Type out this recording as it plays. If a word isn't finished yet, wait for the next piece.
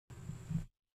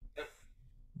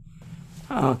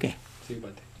Okay.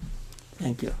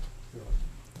 Thank you.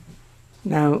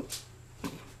 Now,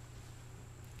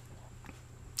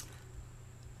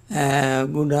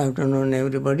 good afternoon,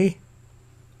 everybody.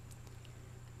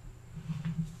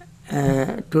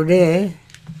 Today,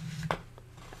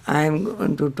 I am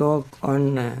going to talk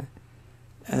on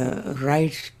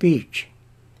right speech.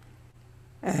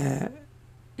 You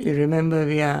remember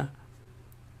we are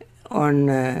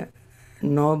on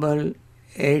Noble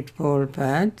Eightfold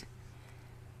Path.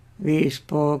 We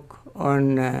spoke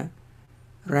on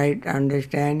right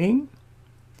understanding,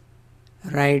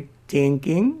 right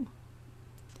thinking,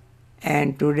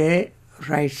 and today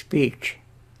right speech.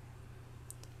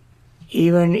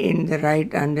 Even in the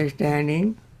right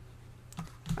understanding,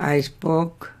 I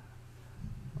spoke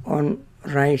on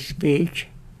right speech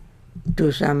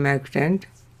to some extent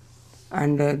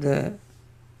under the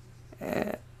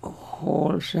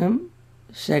wholesome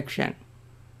section.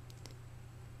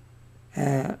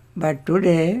 But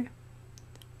today,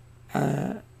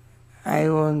 I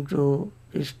want to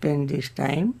spend this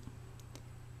time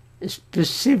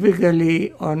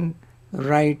specifically on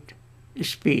right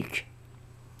speech.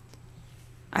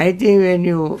 I think when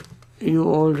you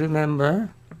all remember,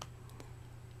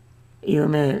 you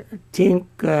may think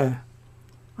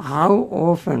how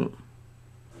often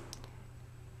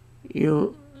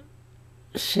you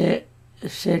said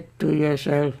to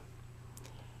yourself,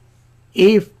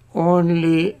 if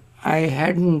only I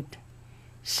hadn't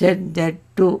said that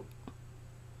to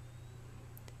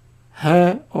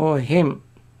her or him.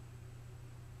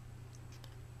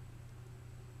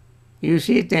 You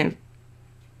see then,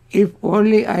 if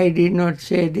only I did not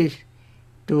say this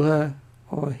to her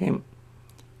or him,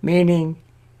 meaning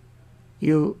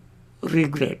you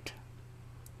regret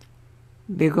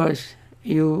because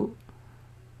you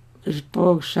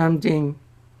spoke something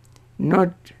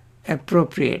not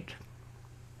appropriate.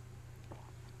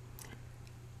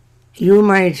 You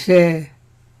might say,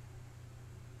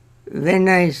 when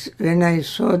I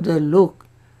saw the look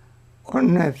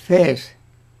on her face,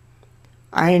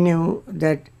 I knew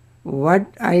that what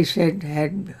I said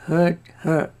had hurt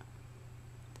her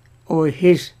or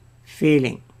his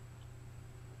feeling.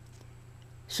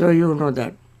 So you know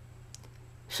that.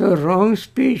 So wrong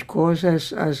speech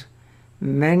causes us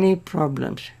many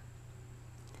problems.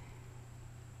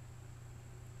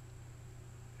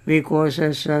 It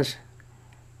causes us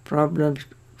problems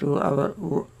to our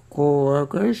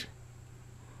co-workers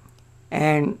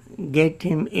and get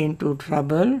him into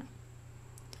trouble.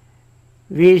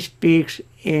 We speak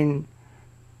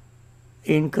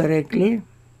incorrectly,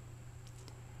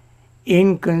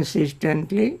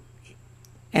 inconsistently,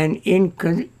 and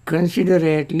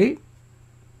inconsiderately,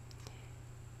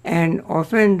 and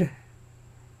offend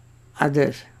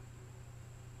others.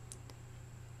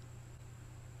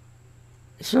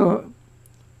 So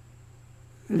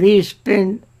we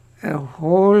spend a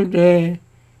whole day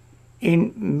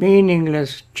in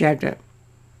meaningless chatter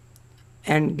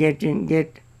and get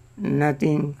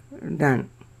nothing done.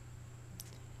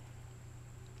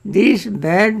 These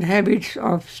bad habits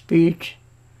of speech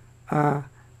are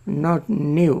not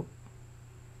new.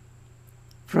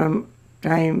 From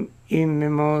time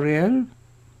immemorial,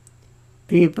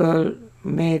 people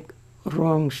make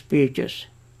wrong speeches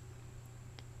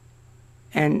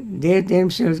and they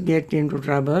themselves get into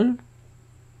trouble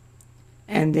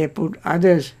and they put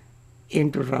others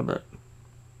into trouble.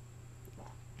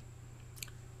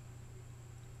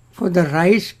 For the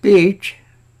right speech,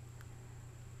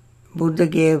 Buddha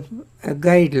gave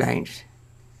guidelines.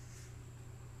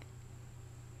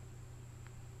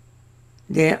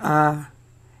 It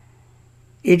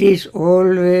is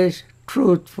always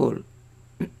truthful.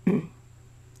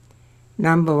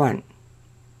 Number one.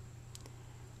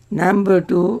 Number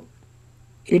two,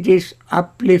 it is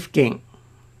uplifting,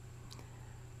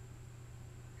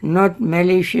 not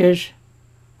malicious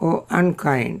or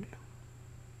unkind.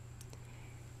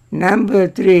 Number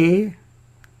three,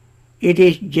 it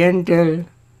is gentle,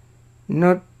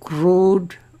 not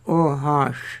crude or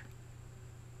harsh.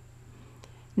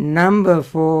 Number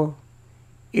four,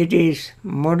 it is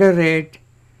moderate,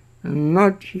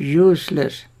 not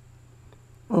useless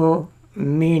or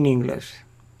meaningless.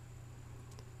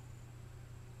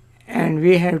 And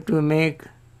we have to make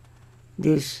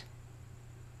this,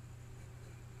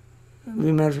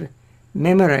 we must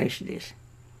memorize this.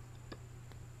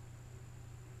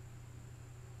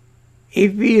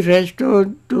 If we resort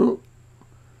to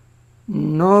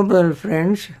noble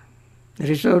friends,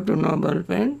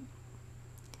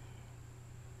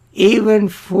 even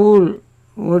fool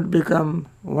would become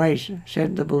wise,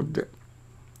 said the Buddha.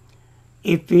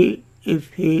 If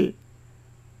he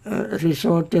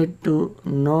resorted to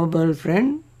noble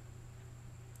friend,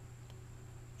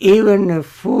 even a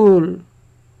fool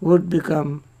would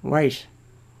become wise.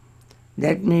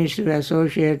 That means to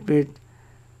associate with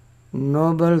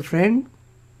noble friend,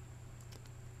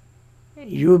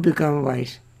 you become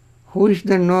wise. Who is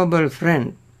the noble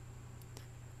friend?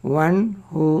 One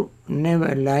who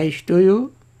never lies to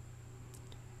you,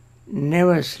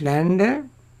 never slander,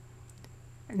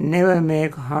 never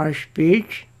make harsh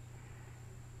speech,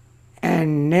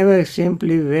 and never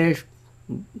simply waste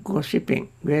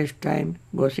time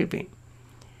gossiping.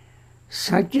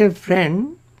 Such a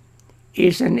friend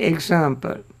is an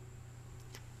example.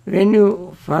 When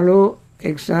you follow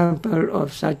example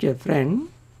of such a friend,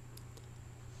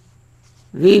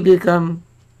 we become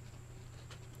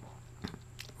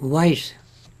wise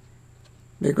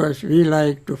because we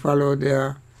like to follow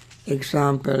their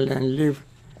example and live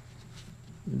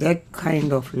that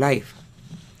kind of life.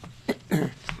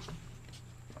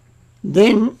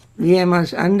 Then we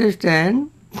must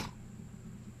understand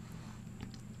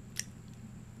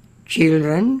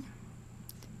children,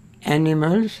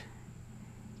 animals,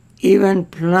 even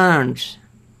plants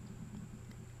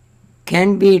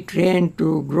can be trained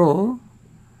to grow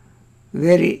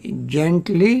very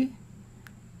gently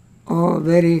or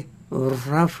very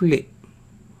roughly.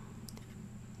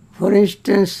 For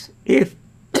instance, if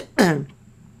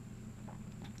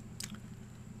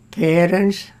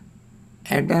parents,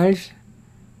 adults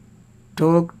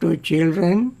talk to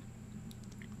children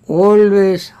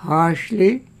always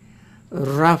harshly,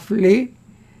 roughly,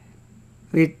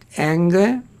 with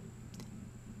anger,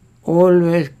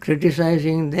 always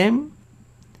criticizing them,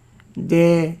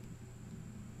 they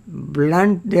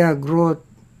blunt their growth,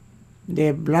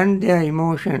 they blunt their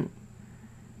emotion,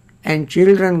 and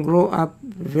children grow up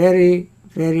very,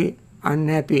 very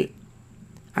unhappily.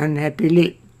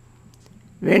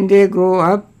 When they grow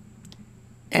up,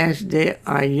 as they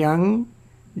are young,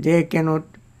 they cannot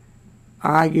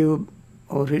argue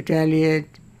or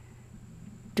retaliate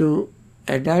to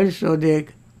adults, so they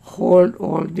hold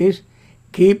all this,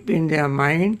 keep in their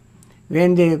mind.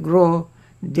 When they grow,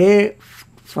 they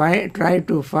try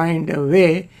to find a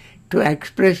way to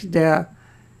express their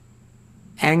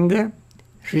anger,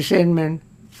 resentment,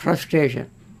 frustration.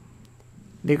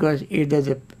 Because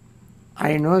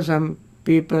I know some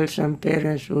people, some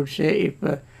parents would say if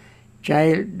a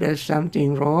child does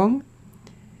something wrong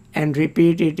and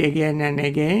repeat it again and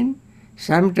again,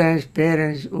 sometimes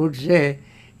parents would say,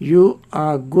 you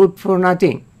are good for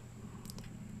nothing.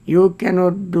 You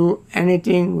cannot do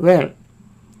anything well.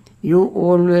 You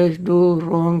always do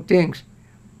wrong things.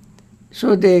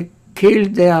 So they kill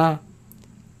their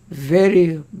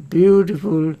very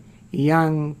beautiful,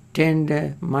 young,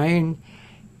 tender mind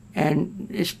and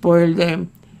spoil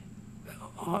them,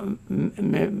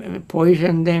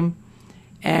 poison them,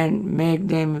 and make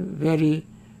them very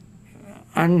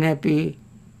unhappy,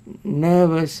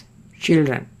 nervous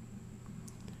children.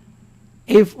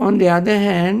 If, on the other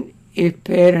hand, if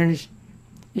parents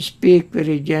speak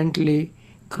very gently,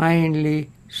 kindly,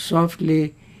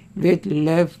 softly, with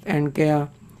love and care,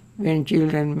 when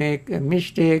children make a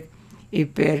mistake,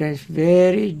 if parents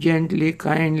very gently,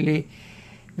 kindly,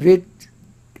 with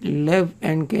love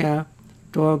and care,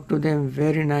 talk to them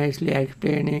very nicely,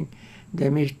 explaining the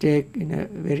mistake in a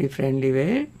very friendly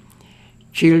way,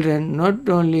 children not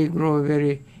only grow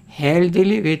very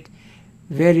healthily with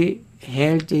very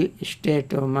healthy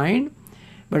state of mind,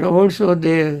 but also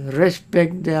they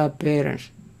respect their parents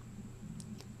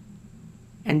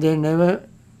and they never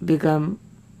become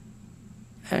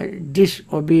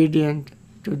disobedient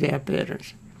to their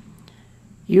parents.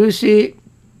 You see,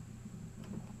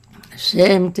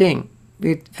 same thing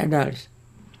with adults.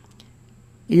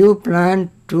 You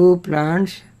plant two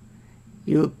plants,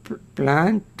 you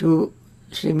plant two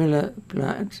similar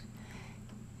plants,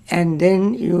 and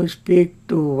then you speak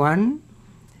to one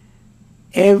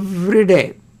every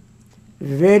day,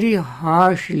 very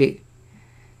harshly,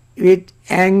 with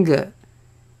anger,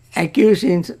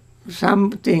 accusing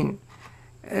something,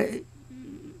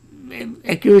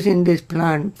 accusing this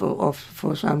plant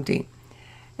for something,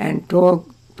 and talk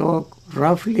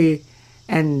roughly,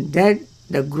 and that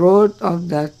the growth of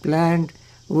that plant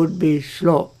would be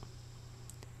slow.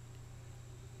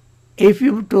 If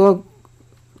you talk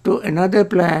to another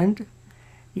plant,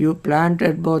 you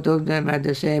planted both of them at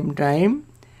the same time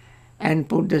and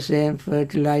put the same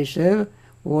fertilizer,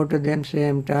 water them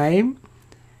same time,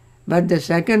 but the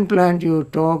second plant you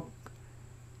talk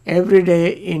every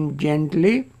day in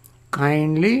gently,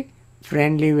 kindly,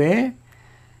 friendly way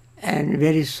and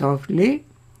very softly,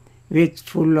 with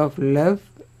full of love,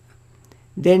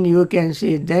 then you can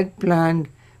see that plant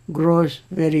grows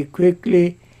very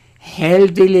quickly,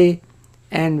 healthily,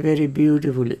 and very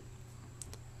beautifully.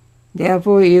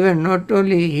 Therefore, even not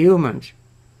only humans,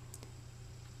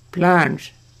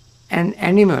 plants and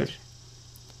animals,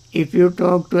 if you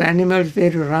talk to animals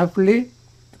very roughly,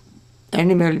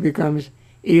 animal becomes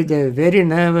either very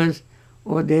nervous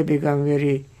or they become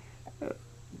very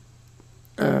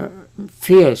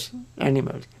fierce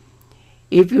animals.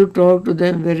 If you talk to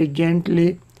them very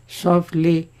gently,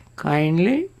 softly,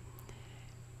 kindly,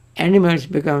 animals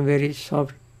become very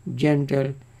soft,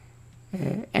 gentle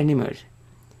animals.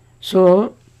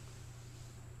 So,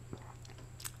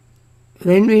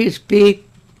 when we speak,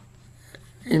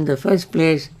 in the first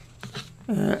place,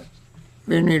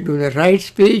 when we do the right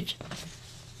speech,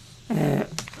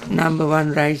 number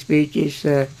one right speech is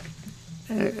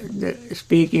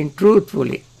speaking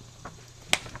truthfully.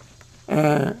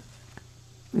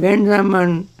 When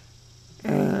someone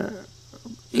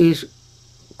is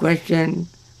questioned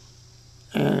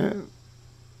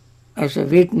as a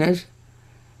witness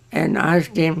and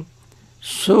asked him,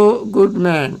 "So, good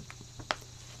man,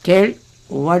 tell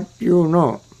what you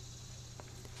know."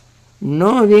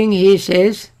 Knowing, he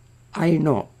says, "I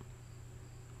know."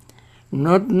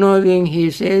 Not knowing,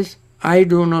 he says, "I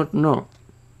do not know."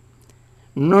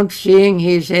 Not seeing,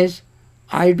 he says,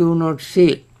 "I do not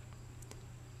see."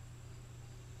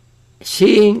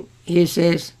 Seeing, he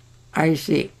says, "I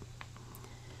see."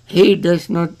 He does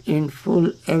not in full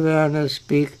awareness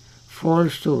speak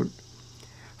falsehood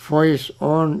for his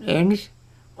own ends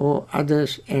or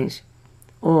others' ends,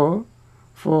 or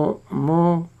for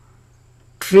more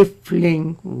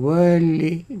trifling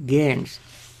worldly gains.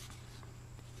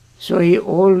 So he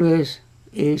always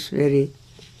is very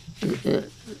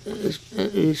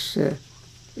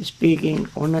speaking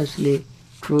honestly,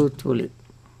 truthfully.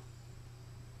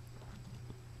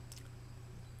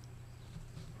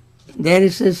 There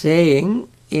is a saying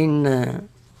in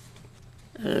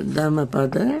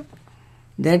Dhammapada,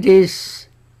 that is,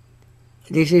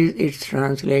 this is its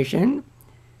translation: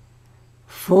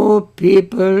 for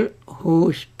people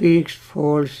who speaks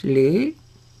falsely,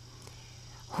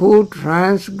 who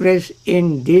transgress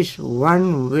in this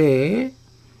one way,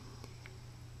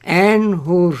 and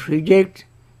who reject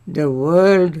the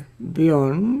world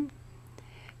beyond,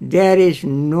 there is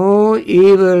no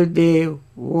evil they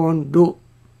won't do.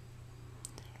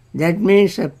 That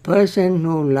means a person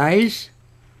who lies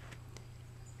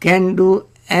can do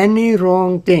any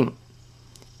wrong thing,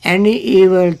 any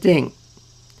evil thing.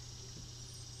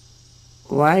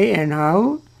 Why and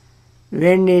how?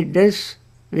 When he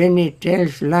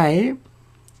tells lie,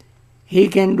 he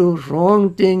can do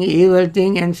wrong thing, evil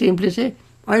thing, and simply say,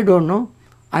 "I don't know,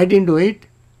 I didn't do it."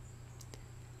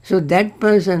 So that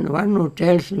person, one who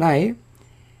tells lie,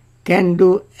 can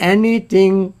do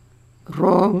anything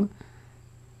wrong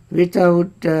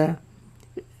without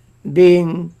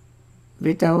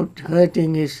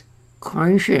hurting his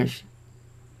conscience,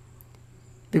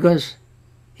 because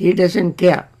he doesn't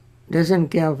care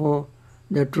for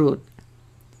the truth.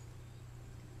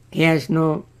 He has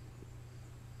no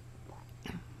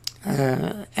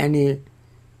any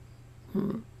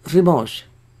remorse,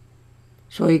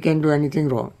 so he can do anything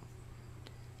wrong.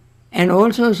 And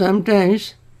also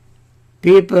sometimes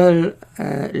people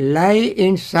lie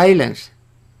in silence.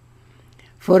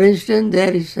 For instance,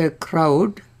 there is a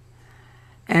crowd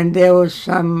and there was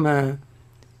some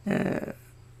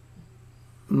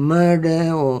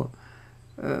murder or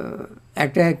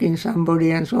attacking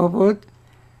somebody and so forth,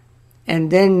 and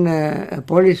then a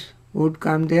police would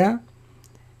come there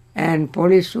and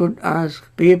police would ask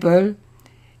people,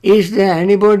 "Is there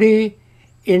anybody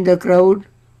in the crowd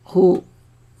who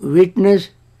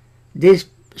witnessed this,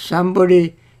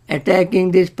 somebody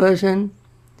attacking this person,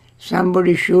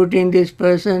 somebody shooting this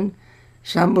person,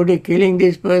 somebody killing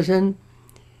this person?"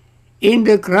 In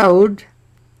the crowd,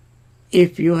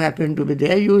 if you happen to be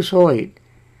there, you saw it.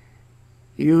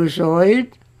 You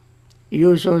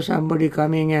saw somebody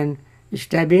coming and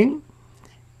stabbing,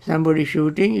 somebody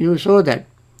shooting, you saw that.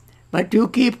 But you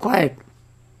keep quiet.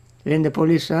 When the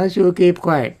police asks, you keep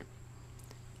quiet.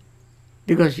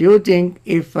 Because you think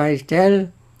if I tell,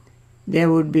 there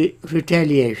would be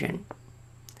retaliation.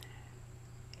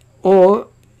 Or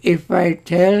if I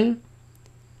tell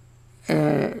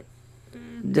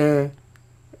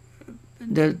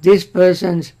this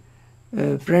person's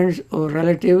friends or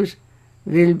relatives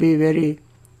will be very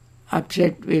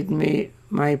upset with me,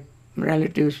 my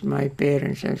relatives, my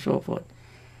parents and so forth.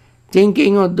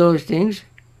 Thinking of those things,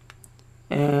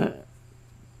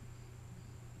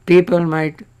 people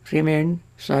might remain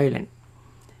silent.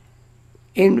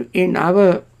 In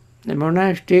our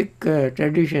monastic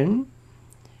tradition,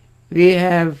 we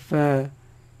have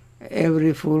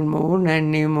every full moon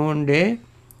and new moon day,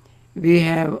 we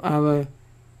have our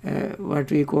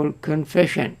what we call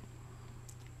confession.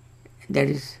 That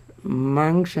is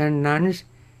monks and nuns'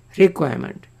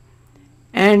 requirement.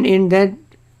 And in that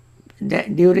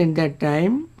during that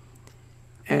time,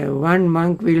 one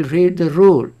monk will read the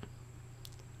rule.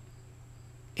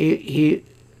 He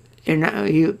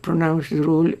pronounced the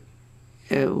rule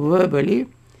verbally,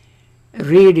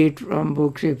 read it from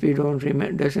books if he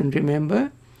doesn't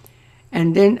remember,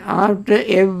 and then after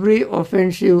every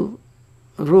offensive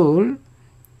rule,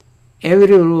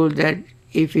 every rule that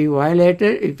if we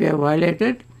have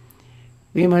violated,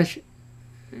 we must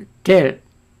tell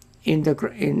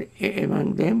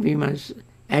among them, we must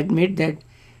admit that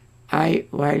I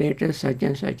violated such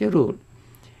and such a rule.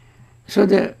 So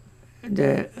the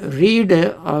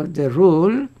reader of the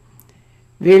rule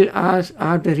will ask,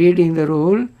 after reading the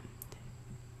rule,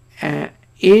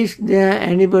 is there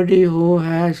anybody who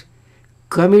has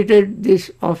committed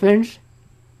this offense?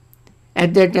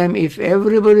 At that time, if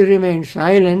everybody remains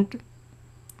silent,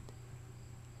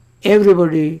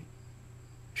 everybody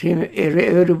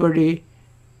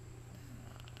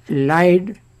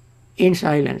lied in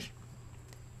silence.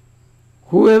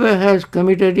 Whoever has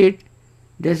committed it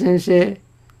doesn't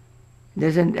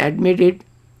admit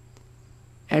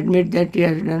that he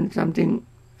has done something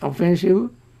offensive.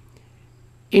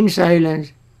 In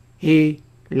silence, he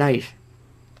lies.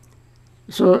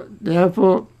 So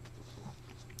therefore,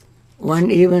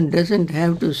 one even doesn't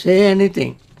have to say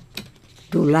anything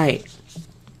to lie.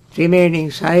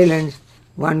 Remaining silent,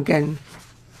 one can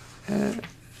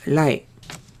lie.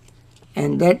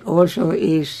 And that also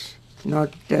is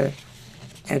not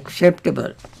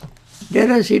acceptable.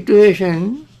 There are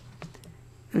situations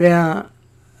where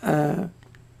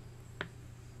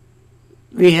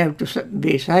we have to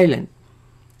be silent.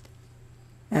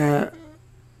 The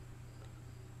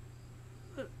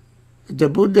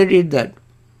Buddha did that.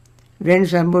 When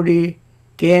somebody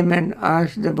came and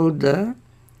asked the Buddha,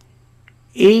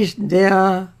 is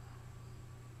there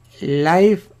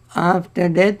life after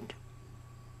death?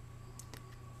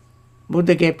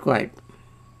 Buddha kept quiet.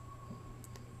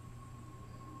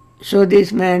 So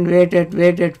this man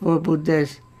waited for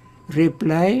Buddha's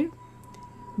reply.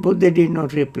 Buddha did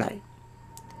not reply.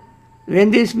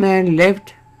 When this man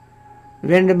left,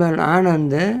 Venerable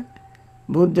Ananda,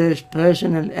 Buddha's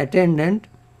personal attendant,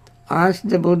 asked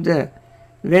the Buddha,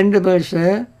 Venerable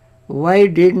Sir, why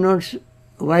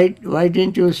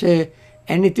didn't you say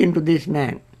anything to this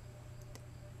man?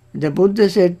 The Buddha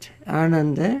said,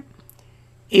 Ananda,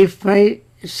 if I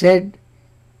said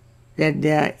that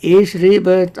there is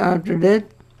rebirth after death,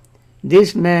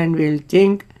 this man will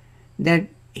think that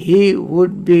he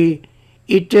would be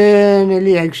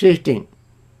eternally existing,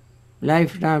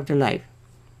 life after life.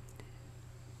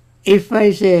 If I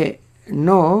say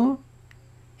no,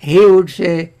 he would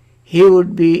say he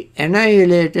would be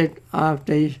annihilated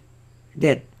after his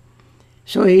death.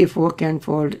 So he can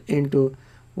fall into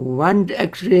one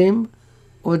extreme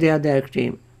or the other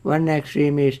extreme. One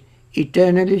extreme is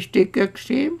eternalistic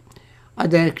extreme,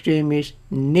 other extreme is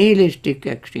nihilistic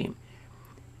extreme.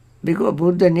 Because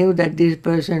Buddha knew that this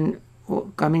person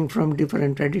coming from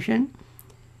different tradition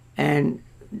and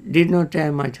did not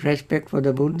have much respect for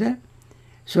the Buddha,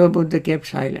 so Buddha kept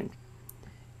silent.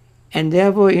 And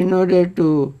therefore, in order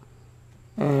to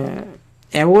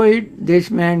avoid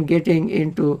this man getting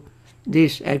into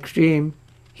this extreme,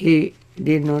 he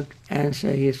did not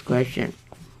answer his question.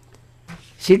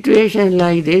 Situations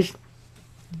like this,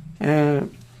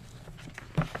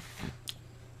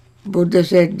 Buddha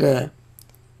said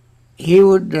he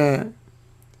would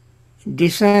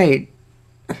decide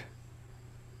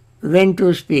when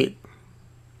to speak.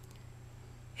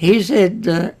 He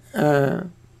said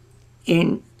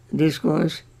in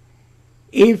discourse,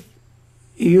 if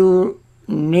you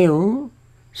knew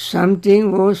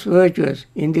something was virtuous,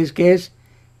 in this case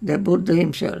the Buddha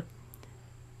himself,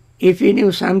 if he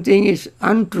knew something is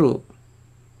untrue,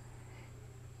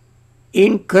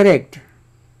 incorrect,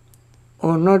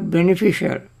 or not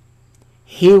beneficial,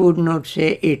 he would not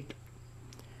say it.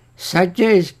 Such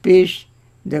a speech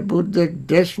the Buddha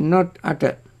does not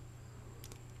utter.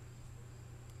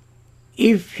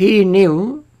 If he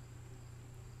knew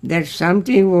that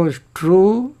something was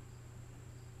true,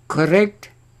 correct,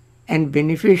 and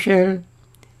beneficial,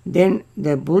 then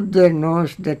the Buddha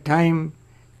knows the time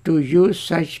to use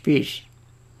such speech.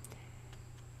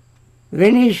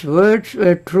 When his words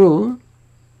were true,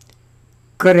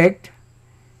 correct,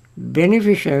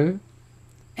 beneficial,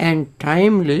 and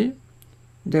timely,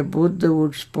 the Buddha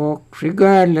would speak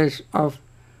regardless of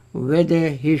whether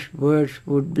his words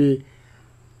would be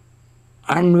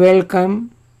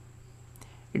unwelcome,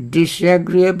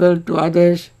 disagreeable to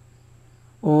others,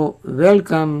 or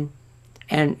welcome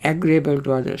and agreeable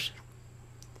to others.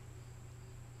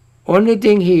 Only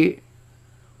thing he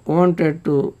wanted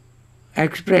to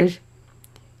express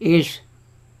is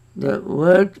the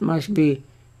words must be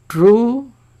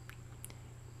true,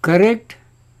 correct,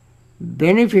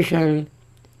 beneficial,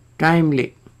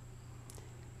 timely.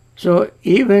 So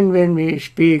even when we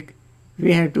speak,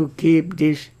 we have to keep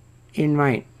this in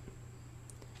mind.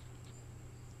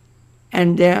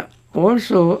 And there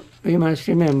also we must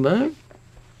remember,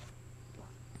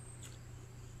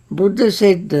 Buddha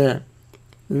said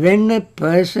when a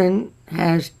person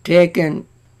has taken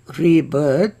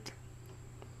rebirth,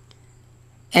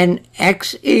 an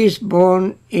axe is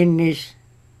born in his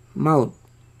mouth,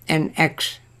 an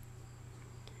axe,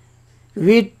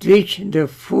 with which the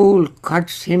fool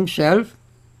cuts himself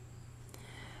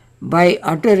by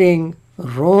uttering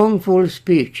wrongful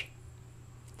speech.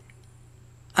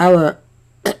 Our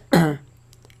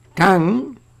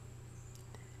tongue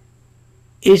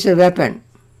is a weapon.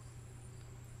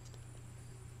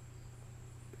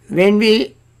 When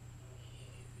we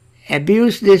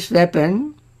abuse this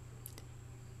weapon,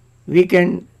 we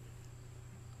can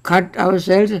cut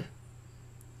ourselves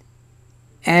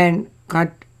and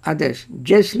cut others,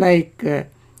 just like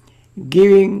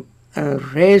giving a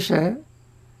razor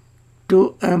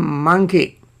to a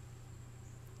monkey.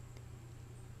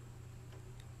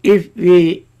 If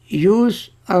we use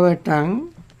our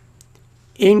tongue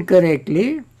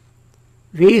incorrectly,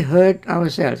 we hurt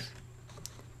ourselves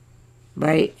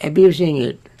by abusing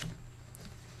it,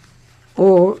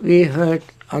 or we hurt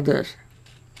others.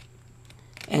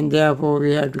 And therefore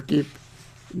we have to keep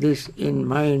this in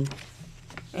mind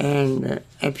and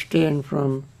abstain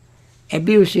from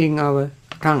abusing our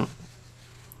tongue.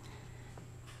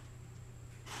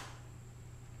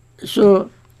 So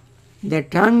the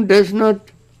tongue does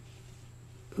not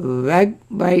wag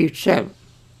by itself.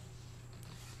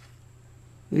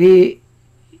 We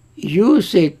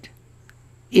use it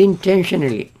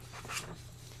intentionally,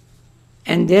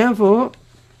 and therefore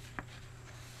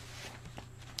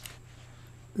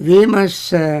we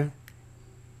must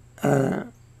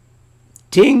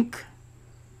think.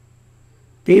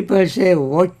 People say,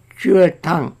 watch your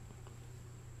tongue.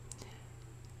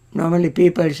 Normally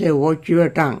people say, watch your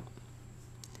tongue.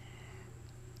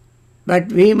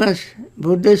 But we must,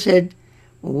 Buddha said,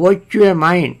 watch your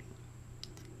mind,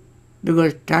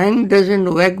 because tongue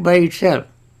doesn't wag by itself.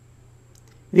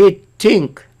 We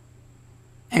think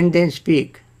and then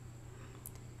speak.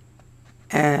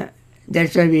 That's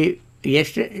why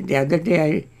the other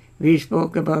day we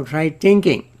spoke about right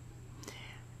thinking.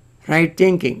 Right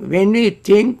thinking. When we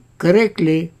think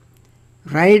correctly,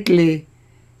 rightly,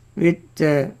 with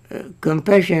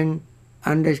compassion,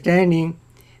 understanding,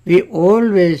 we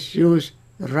always use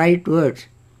right words.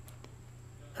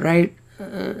 Right,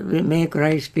 we make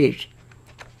right speech.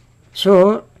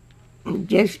 So,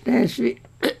 just as we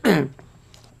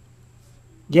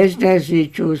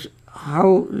choose how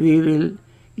we will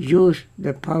use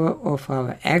the power of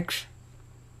our acts,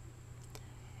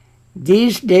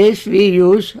 these days we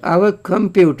use our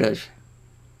computers,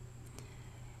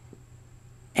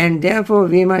 and therefore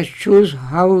we must choose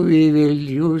how we will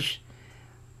use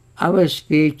our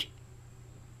speech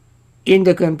in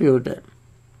the computer.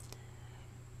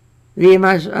 We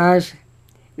must ask,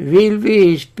 will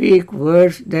we speak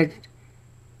words that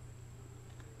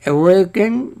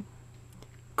awaken,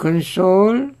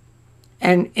 console,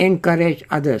 and encourage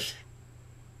others?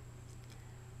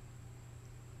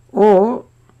 Or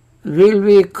will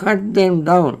we cut them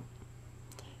down,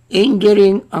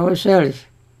 injuring ourselves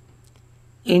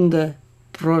in the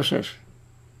process?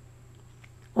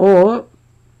 Or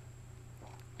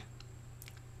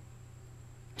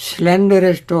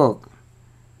slanderous talk,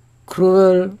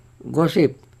 cruel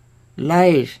gossip,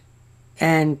 lies,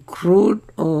 and crude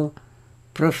or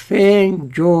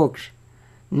profane jokes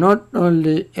not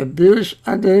only abuse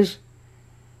others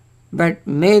but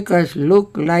make us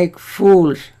look like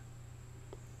fools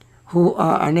who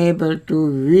are unable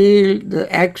to wield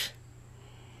the axe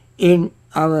in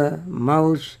our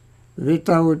mouths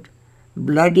without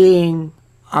bloodying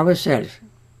ourselves.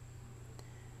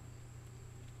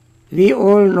 We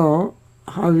all know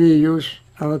how we use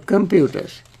our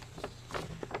computers.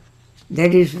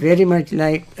 That is very much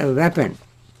like a weapon.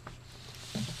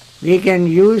 We can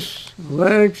use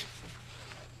words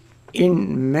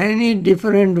in many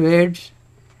different ways,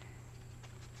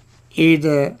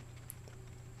 either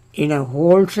in a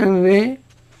wholesome way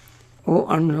or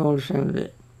unwholesome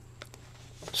way.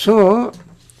 So,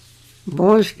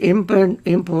 most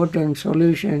important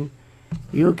solution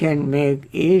you can make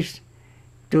is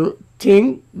to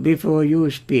think before you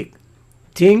speak.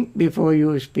 Think before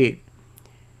you speak.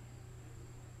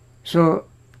 So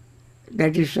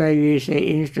that is why we say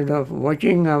instead of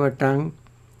watching our tongue,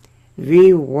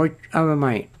 we watch our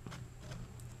mind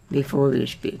before we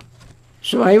speak.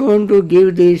 So I want to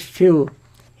give these few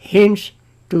hints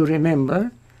to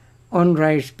remember on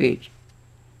right speech.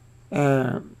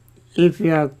 If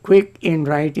you are quick in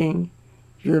writing,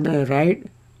 you may write,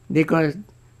 because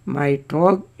my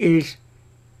talk is,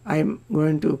 I'm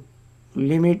going to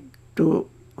limit to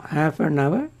half an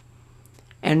hour,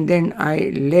 and then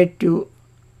I let you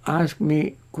ask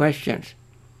me questions.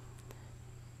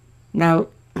 Now,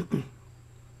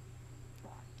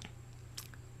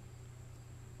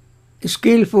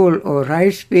 skillful or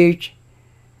right speech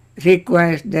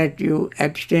requires that you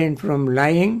abstain from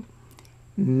lying,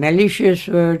 malicious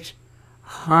words,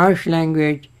 harsh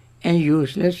language, and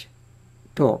useless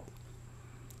talk.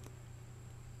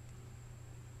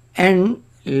 And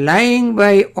lying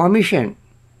by omission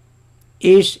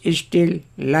is still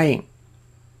lying.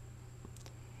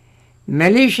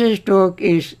 Malicious talk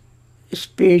is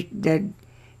speech that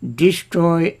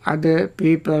destroy other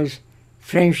people's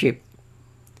friendship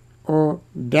or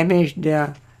damage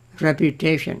their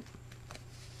reputation.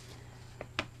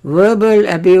 Verbal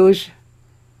abuse,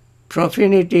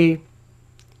 profanity,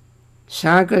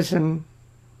 sarcasm,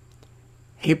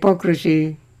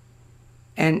 hypocrisy,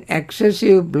 and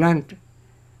excessive blunt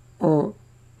or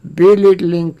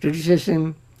belittling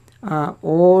criticism are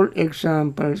all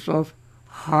examples of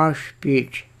harsh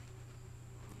speech.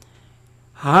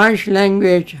 Harsh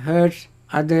language hurts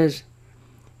others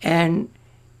and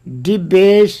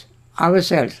debase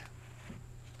ourselves.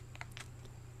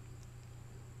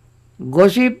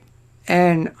 Gossip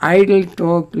and idle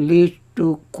talk lead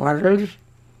to quarrels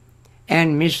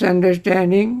and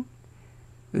misunderstanding,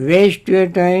 waste your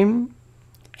time,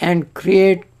 and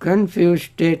create confused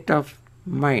state of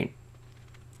mind.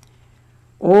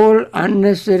 All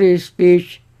unnecessary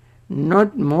speech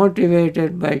not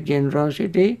motivated by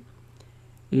generosity,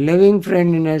 loving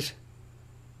friendliness,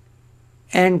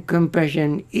 and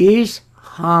compassion is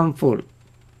harmful.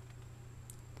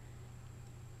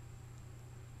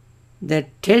 The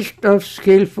test of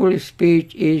skillful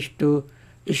speech is to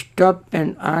stop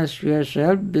and ask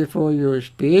yourself before you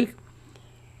speak,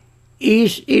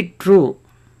 is it true?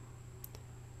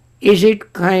 Is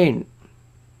it kind?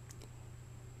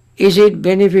 Is it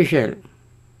beneficial?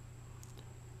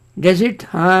 Does it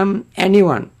harm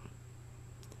anyone?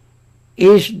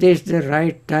 Is this the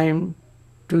right time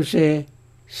to say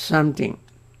something?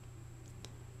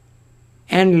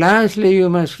 And lastly, you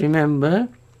must remember,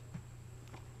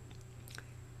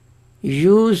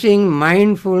 using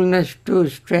mindfulness to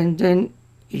strengthen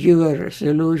your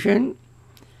resolution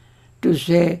to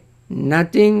say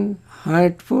nothing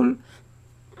hurtful,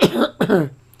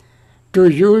 to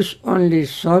use only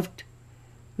soft,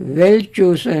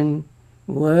 well-chosen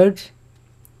words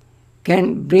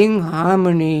can bring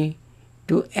harmony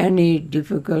to any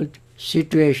difficult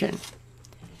situation.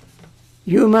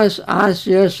 You must ask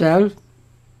yourself,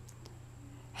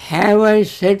 have I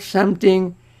said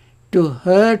something to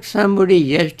hurt somebody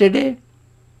yesterday?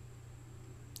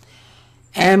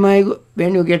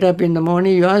 When you get up in the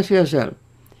morning, you ask yourself,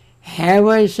 have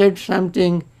I said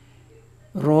something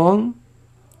wrong?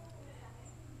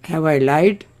 Have I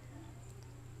lied?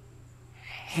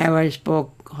 Have I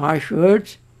spoke harsh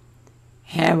words?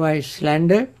 Have I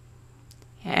slandered?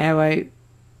 Have I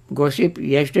gossiped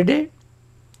yesterday?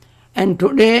 And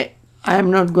today I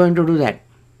am not going to do that.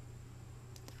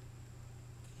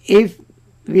 If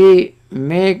we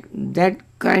make that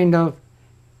kind of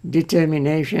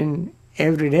determination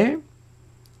every day,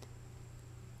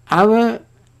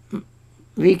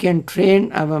 we can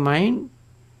train our mind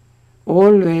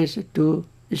always to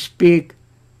speak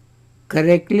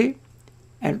correctly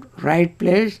at right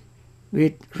place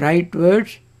with right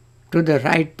words to the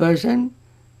right person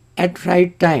at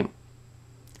right time.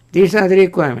 These are the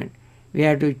requirements. We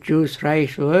have to choose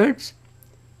right words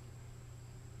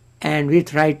and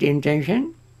with right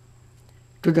intention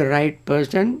to the right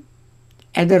person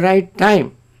at the right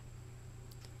time.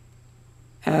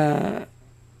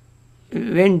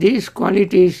 When these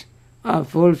qualities are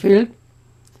fulfilled,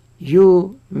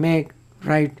 you make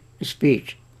right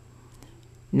speech.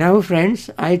 Now friends,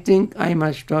 I think I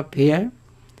must stop here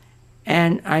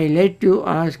and I let you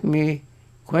ask me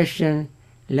questions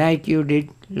like you did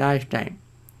last time.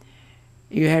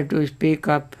 You have to speak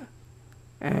up.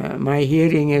 My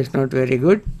hearing is not very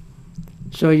good,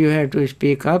 so you have to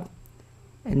speak up,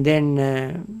 and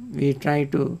then we try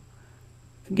to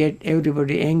get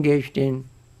everybody engaged in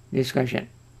discussion.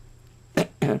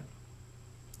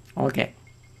 Okay.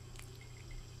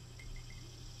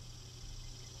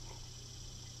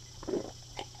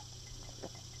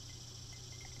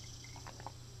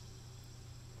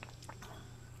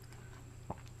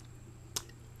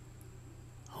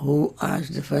 Who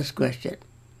asked the first question?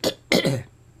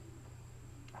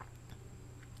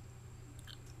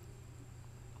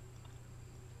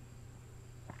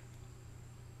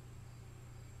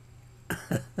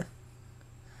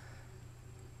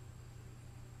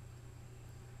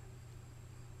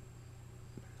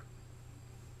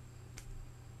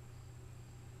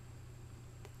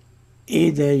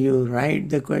 Either you write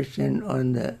the question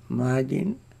on the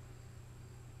margin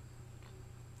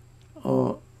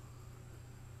or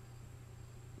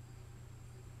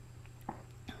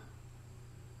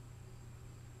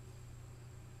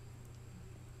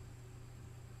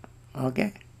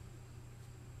okay.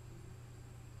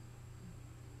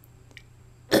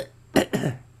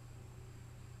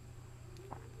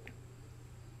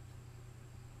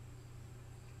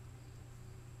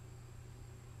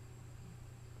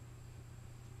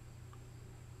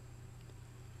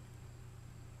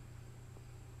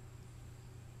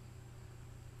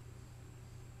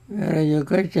 Where is your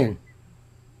question?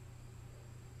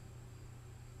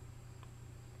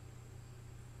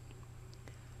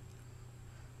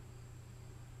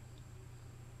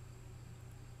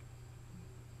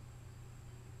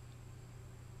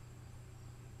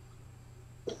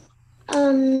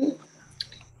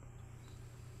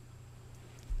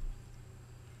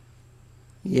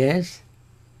 Yes.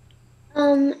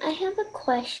 I have a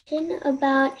question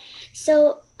about,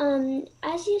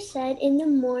 as you said, in the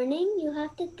morning you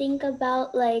have to think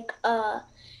about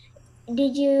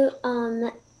did you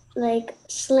like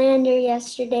slander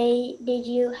yesterday? Did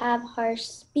you have harsh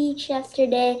speech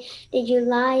yesterday? Did you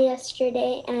lie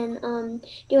yesterday and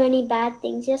do any bad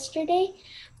things yesterday?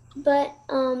 But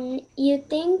you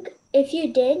think if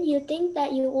you did, you think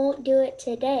that you won't do it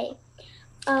today.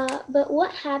 But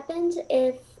what happens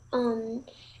if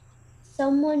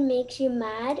someone makes you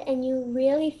mad and you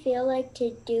really feel like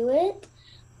to do it?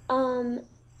 Um,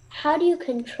 how do you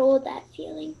control that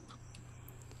feeling?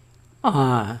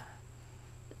 Ah,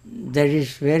 that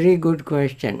is very good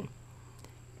question.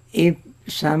 If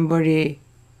somebody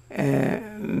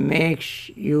makes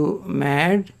you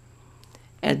mad,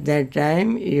 at that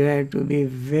time you have to be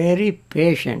very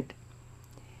patient.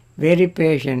 Very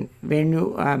patient. When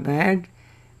you are mad,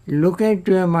 look at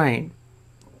your mind.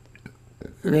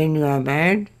 When you are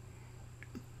mad,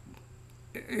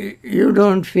 you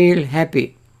don't feel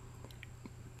happy.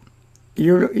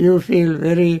 You feel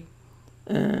very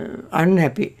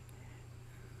unhappy.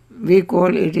 We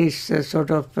call it is a sort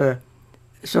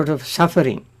of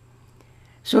suffering.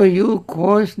 So you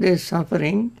cause this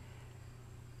suffering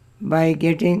by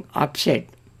getting upset,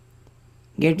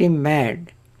 getting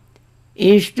mad.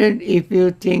 Instead, if you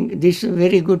think this is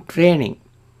very good training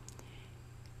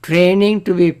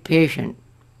to be patient.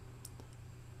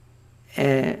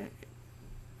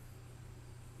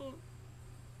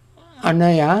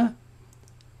 Anaya,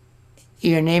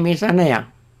 your name is Anaya.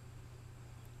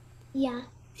 Yeah.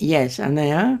 Yes,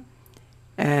 Anaya.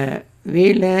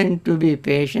 We learn to be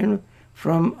patient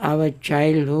from our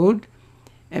childhood.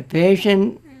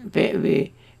 We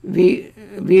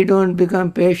don't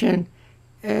become patient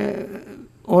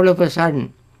all of a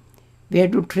sudden. We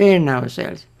have to train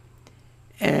ourselves.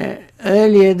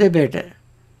 Earlier the better.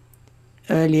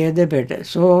 Earlier the better.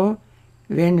 So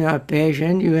when you are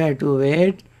patient, you have to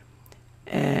wait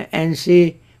and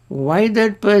see why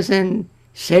that person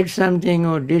said something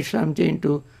or did something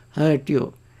to hurt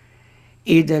you.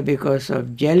 Either because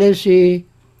of jealousy,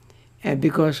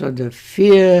 because of the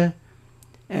fear,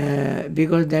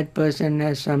 because that person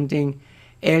has something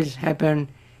else happen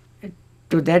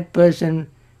to that person,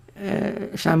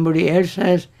 somebody else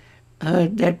has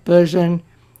hurt that person,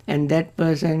 and that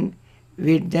person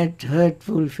with that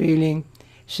hurtful feeling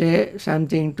say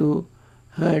something to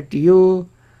hurt you.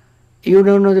 You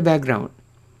don't know the background.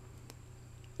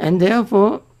 And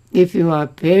therefore, if you are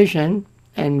patient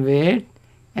and wait,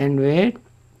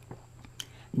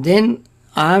 then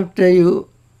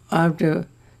after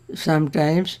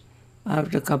sometimes,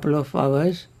 after a couple of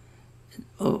hours,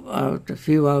 or after a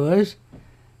few hours,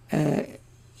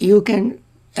 you can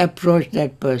approach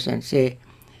that person. Say,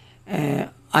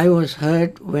 I was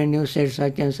hurt when you said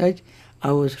such and such.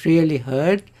 I was really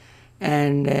hurt,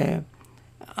 and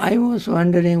I was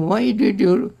wondering why did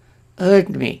you hurt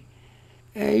me?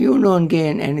 You don't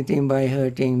gain anything by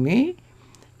hurting me.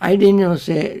 I did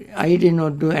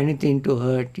not do anything to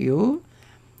hurt you,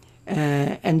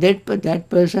 and that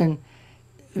person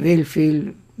will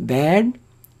feel bad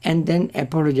and then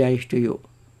apologize to you.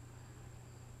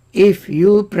 if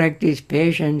you practice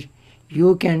patience,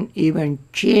 you can even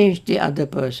change the other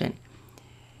person.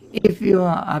 If you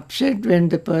are upset when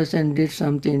the person did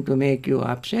something to make you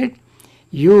upset,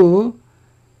 you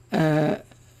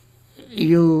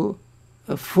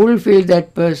fulfill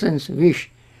that person's wish.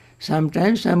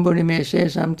 Sometimes somebody may say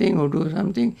something or do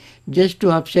something just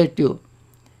to upset you,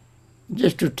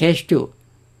 just to test you.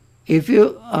 If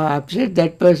you are upset,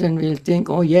 that person will think,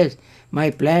 oh yes,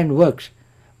 my plan works.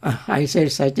 I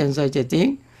said such and such a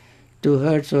thing to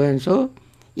hurt so and so.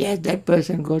 Yes, that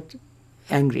person got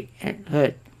angry and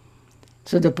hurt.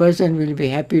 So the person will be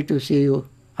happy to see you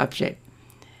upset.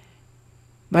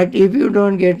 But if you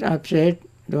don't get upset,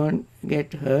 don't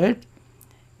get hurt,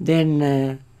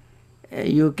 then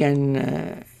you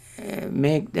can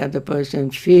make the other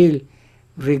person feel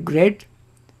regret,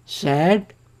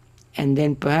 sad, and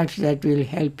then perhaps that will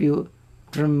help you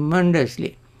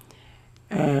tremendously.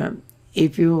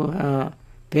 If you are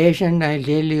patient, I'll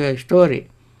tell you a story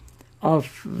of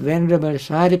Venerable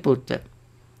Sariputta.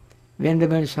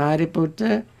 Venerable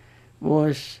Sariputta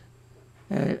was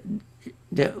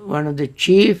one of the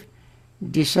chief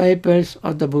disciples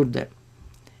of the Buddha.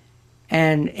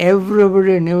 And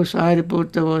everybody knew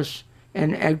Sariputta was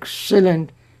an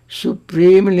excellent,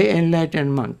 supremely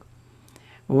enlightened monk.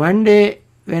 One day,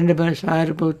 Venerable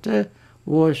Sariputta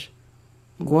was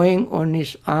going on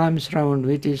his alms round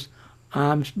with his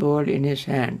alms bowl in his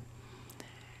hand.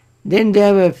 Then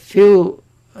there were few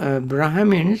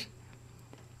Brahmins.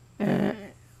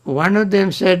 One of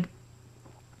them said,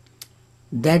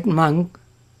 that monk,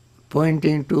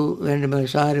 pointing to Venerable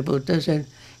Sariputta, said,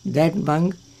 that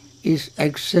monk is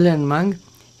excellent monk.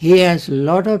 He has a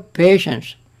lot of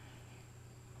patience.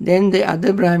 Then the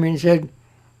other Brahmin said,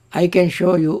 I can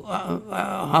show you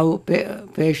how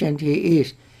patient he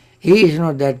is. He is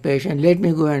not that patient. Let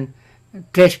me go and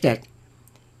test that.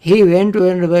 He went to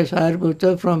Venerable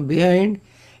Sariputta from behind.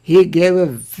 He gave a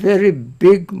very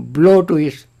big blow to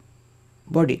his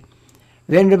body.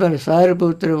 Venerable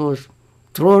Sariputta was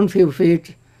thrown few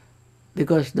feet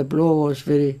because the blow was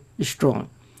very strong.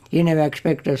 He never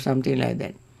expected something like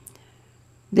that.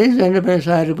 Then Venerable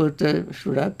Sariputta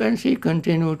stood up and he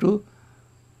continued to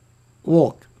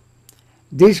walk.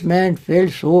 This man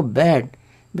felt so bad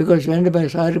because Venerable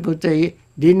Sariputta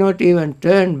did not even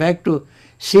turn back to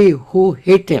see who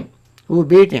hit him, who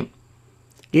beat him.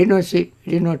 Did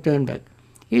not turn back.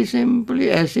 He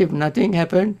simply, as if nothing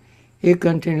happened, he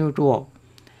continued to walk.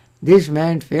 This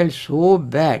man felt so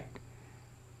bad,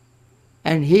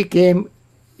 and he came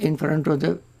in front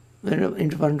of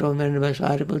Venerable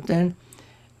Sariputta and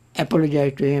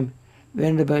apologized to him.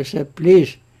 Venerable said,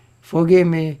 please forgive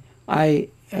me, I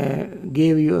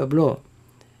gave you a blow.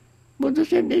 Buddha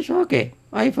said, it's okay,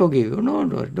 I forgive you,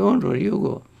 don't worry, you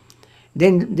go.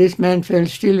 Then this man felt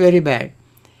still very bad.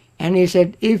 And he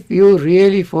said, if you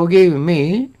really forgive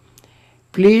me,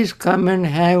 please come and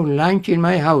have lunch in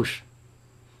my house.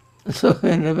 So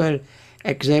Venerable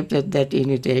accepted that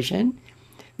invitation,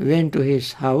 went to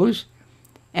his house,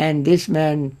 and this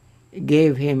man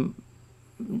gave him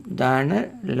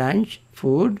dana, lunch,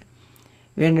 food.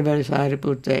 Venerable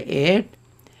Sariputta ate.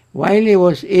 While he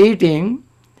was eating,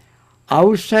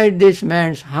 outside this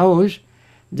man's house,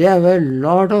 there were a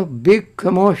lot of big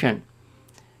commotion,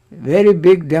 very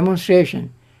big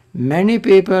demonstration. Many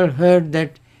people heard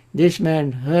that this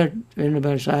man hurt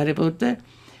Venerable Sariputta,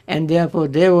 and therefore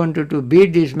they wanted to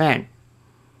beat this man.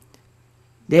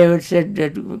 They would say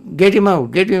that, get him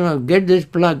out, get this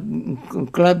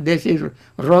club, this is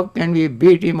rock, and we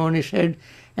beat him on his head,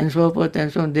 and so forth and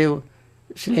so on. They were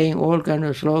saying all kinds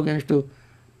of slogans to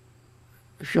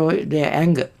show their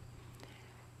anger.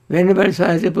 Venerable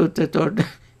Sariputta thought,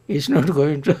 it's not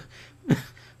going to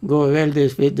go well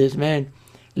with this man,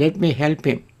 let me help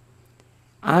him.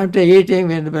 After eating,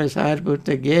 Venerable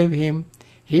Sariputta gave him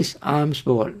his alms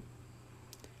bowl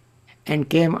and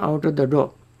came out of the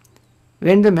door.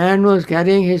 When the man was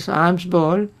carrying his alms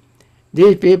bowl,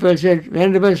 these people said,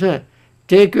 Venerable Sir,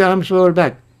 take your alms bowl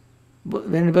back.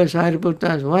 Venerable Sariputta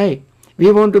asked, why?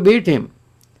 We want to beat him.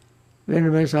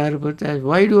 Venerable Sariputta asked,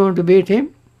 why do you want to beat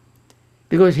him?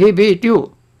 Because he beat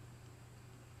you.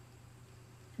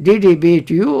 Did he beat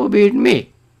you or beat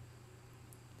me?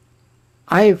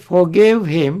 I forgave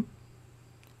him,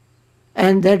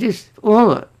 and that is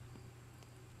over.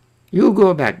 You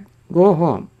go back, go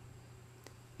home.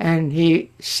 And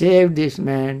he saved this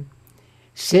man,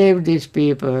 saved these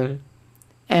people,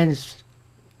 and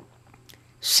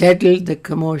settled the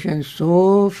commotion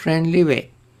so friendly way.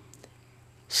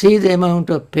 See the amount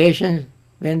of patience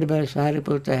Venerable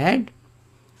Sariputta had.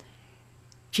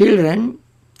 Children,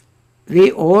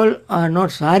 we all are not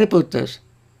Sariputtas.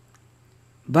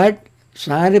 But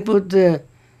Sariputta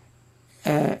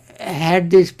had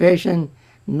this patient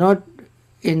not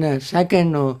in a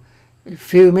second or a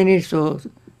few minutes or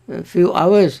a few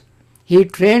hours. He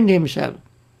trained himself.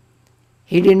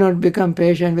 He did not become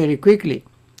patient very quickly.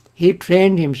 He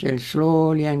trained himself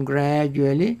slowly and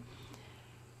gradually.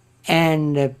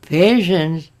 And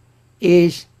patience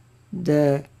is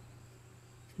the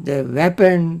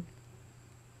weapon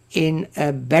in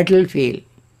a battlefield.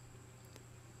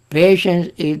 Patience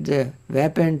is the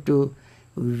weapon to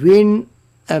win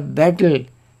a battle,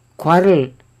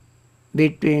 quarrel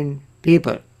between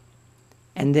people.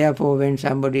 And therefore, when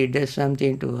somebody does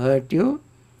something to hurt you,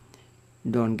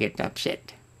 don't get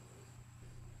upset.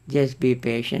 Just be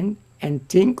patient and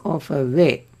think of a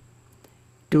way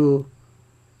to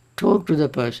talk to the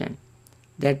person.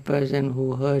 That person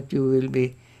who hurt you will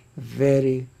be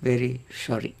very, very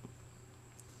sorry.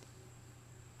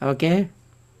 Okay?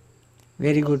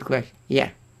 Very good question. Yeah.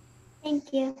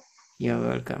 Thank you. You're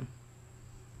welcome.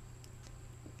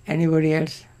 Anybody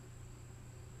else?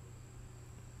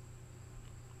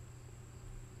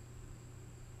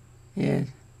 Yes.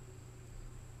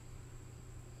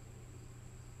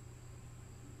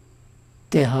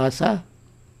 Tehasa?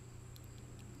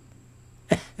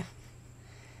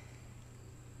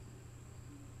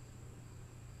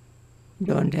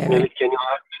 Don't have Maybe it. can you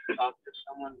talk to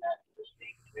someone that is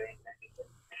being very negative?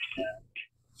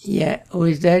 Yeah. Who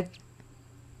is that?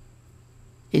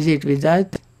 Is it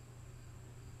Vidat?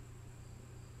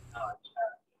 No, it's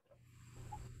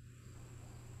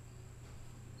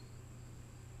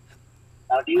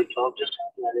how do you talk to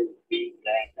someone that is being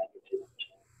very negative?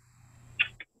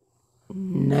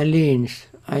 Nalin's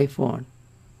iPhone.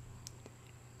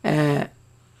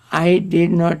 I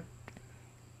did not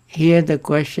hear the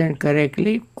question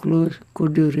correctly.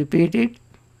 Could you repeat it?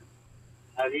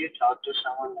 How do you talk to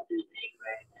someone that is being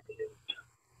very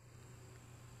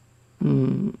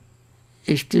negative?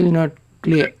 It's still not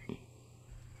clear.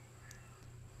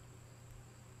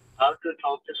 How to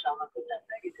talk to someone with a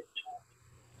negative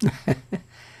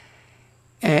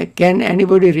tone? Can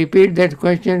anybody repeat that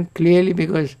question clearly,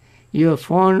 because your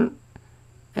phone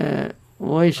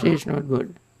voice is not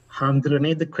good.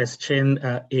 Hamdurane, the question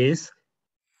is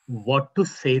what to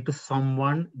say to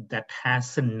someone that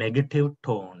has a negative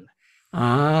tone.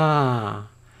 Ah,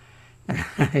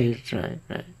 right.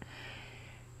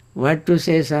 What to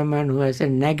say someone who has a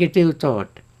negative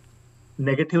thought?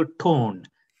 Negative tone.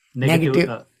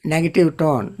 Negative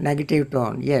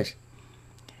tone, yes.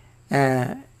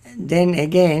 Then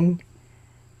again,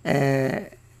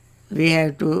 we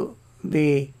have to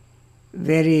be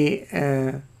very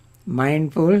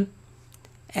mindful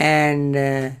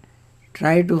and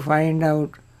try to find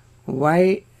out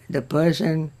why the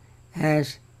person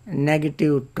has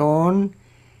negative tone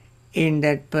in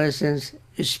that person's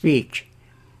speech.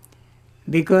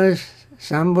 Because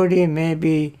somebody may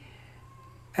be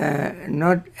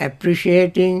not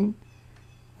appreciating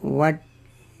what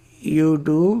you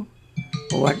do,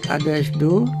 what others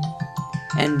do,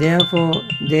 and therefore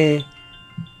they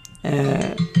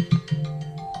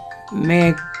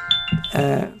make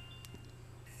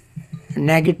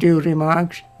negative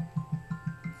remarks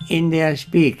in their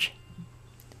speech.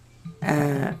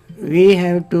 We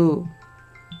have to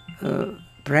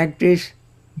practice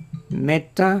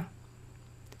metta,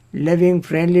 loving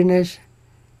friendliness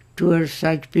towards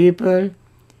such people,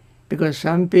 because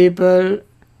some people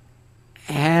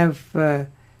have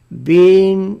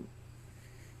been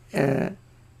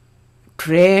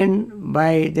trained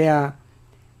by their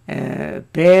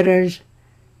parents,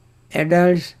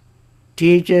 adults,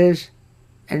 teachers,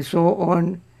 and so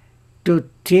on to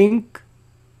think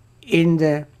in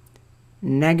the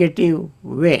negative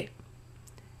way.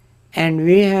 And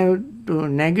we have to,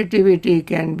 negativity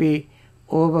can be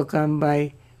overcome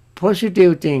by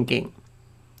positive thinking.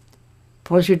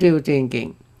 Positive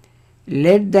thinking.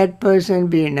 Let that person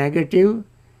be negative,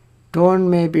 tone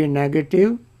may be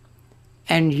negative,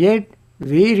 and yet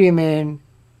we remain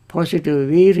positive.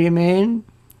 We remain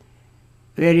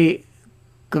very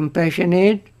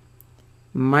compassionate,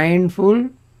 mindful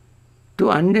to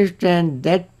understand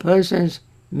that person's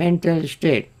mental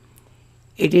state.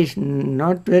 It is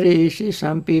not very easy.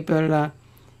 Some people are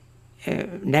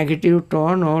negative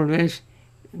tone always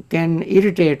can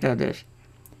irritate others.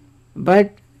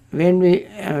 But when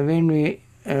we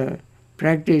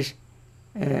practice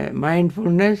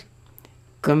mindfulness,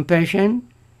 compassion,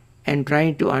 and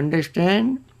try to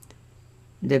understand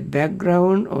the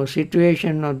background or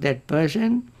situation of that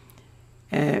person,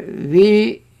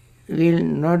 we will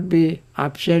not be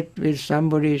upset with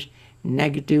somebody's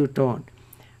negative tone.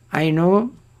 I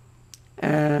know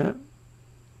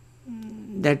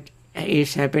that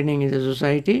is happening in the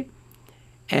society,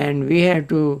 and we have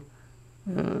to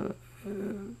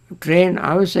train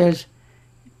ourselves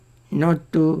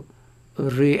not to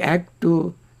react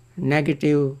to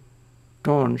negative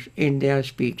tones in their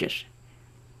speeches.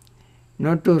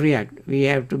 Not to react. We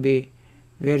have to be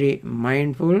very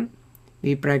mindful.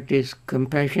 We practice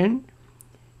compassion,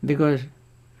 because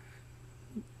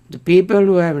the people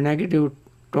who have negative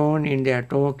tone in their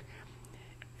talk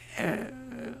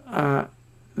are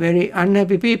very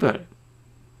unhappy people.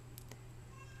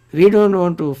 We don't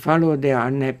want to follow their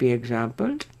unhappy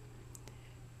example.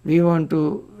 We want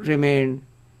to remain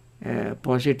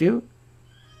positive,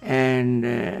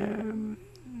 and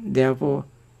therefore,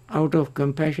 out of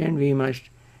compassion, we must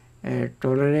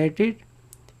tolerate it,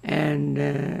 and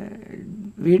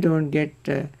we don't get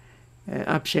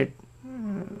upset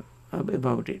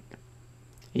about it.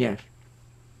 Yes.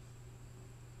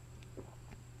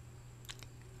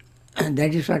 And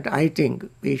that is what I think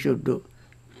we should do.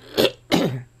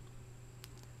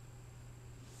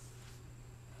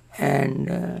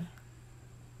 And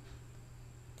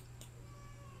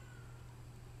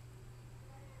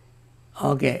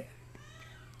okay.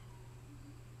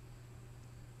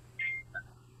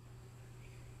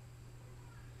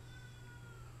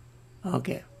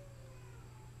 Okay.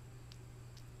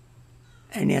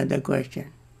 Any other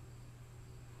question?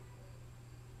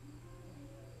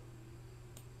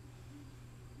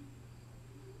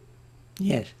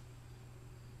 Yes.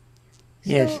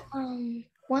 Yes. So,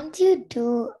 once you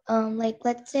do, like,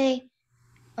 let's say,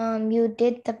 you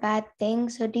did the bad thing,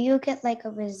 so do you get like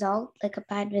a result, like a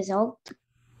bad result?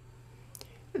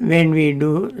 When we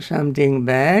do something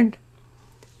bad,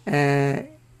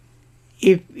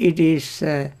 if it is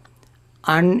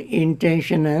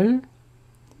unintentional,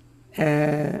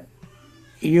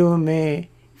 you may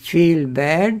feel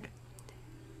bad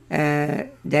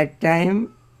that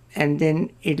time, and then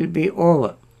it will be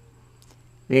over.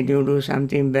 When you do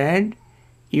something bad,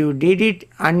 you did it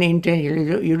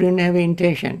unintentionally. You didn't have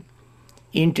intention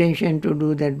to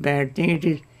do that bad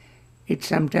thing. It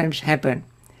sometimes happen.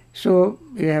 So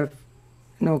you have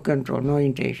no control, no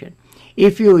intention.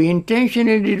 If you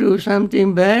intentionally do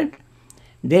something bad,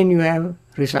 then you have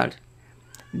result.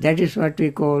 That is what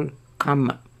we call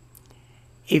karma.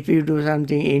 If you do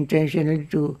something intentionally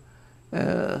to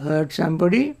hurt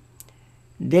somebody,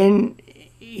 then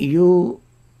you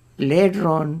later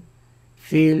on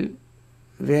feel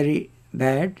very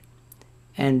bad,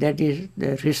 and that is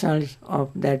the result of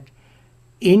that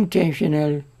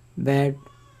intentional bad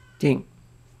thing.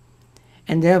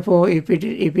 And therefore, if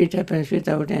it happens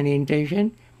without any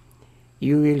intention,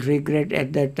 you will regret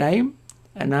at that time,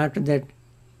 and after that,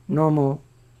 no more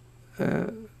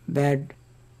bad,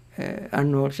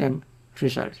 unwholesome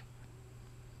results.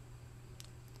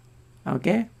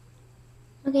 Okay?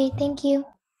 Okay, thank you.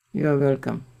 You are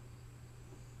welcome.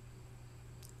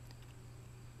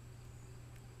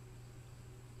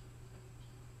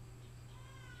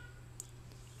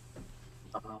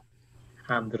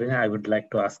 Hamdulillah, I would like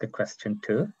to ask a question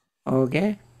too.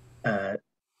 Okay?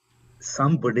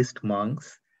 Some Buddhist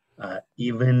monks,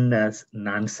 even as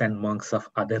nuns and monks of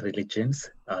other religions,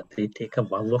 they take a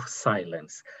vow of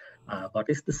silence. What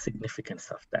is the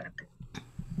significance of that?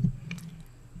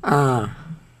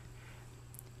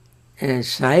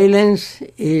 Silence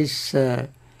is,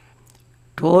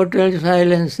 total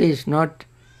silence is not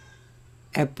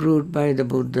approved by the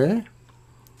Buddha,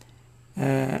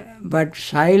 but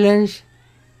silence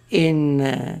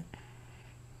in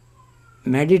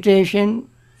meditation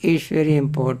is very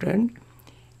important.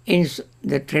 In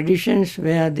the traditions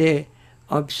where they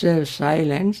observe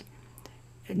silence,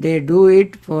 they do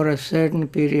it for a certain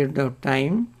period of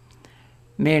time,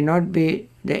 may not be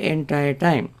the entire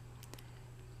time.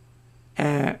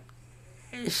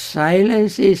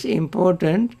 Silence is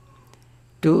important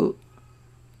to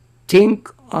think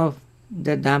of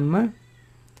the Dhamma,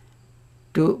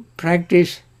 to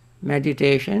practice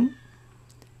meditation,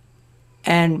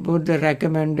 and Buddha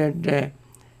recommended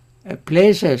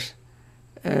places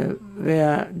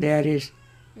where there is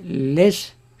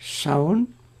less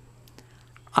sound,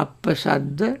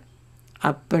 appasadda,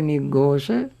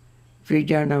 appanighosa,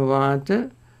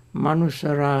 vijanavata,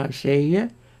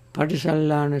 manusaraseya,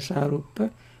 patisallana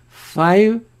saruppa,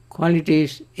 5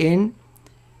 qualities in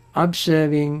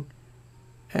observing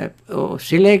or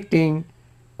selecting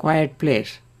quiet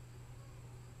place,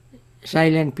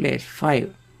 silent place,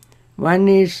 5. One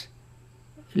is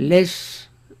less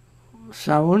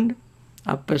sound,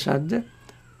 appasadda,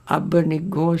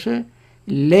 abbanighosa,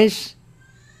 less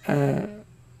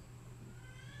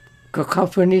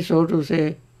cacophony, so to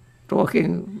say,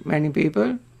 talking many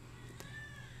people,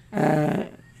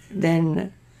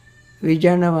 then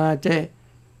Vijanavata,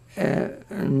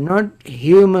 not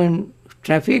human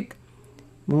traffic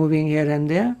moving here and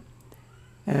there,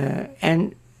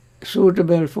 and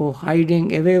suitable for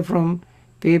hiding away from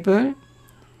people,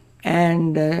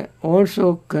 and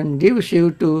also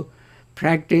conducive to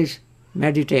practice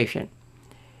meditation.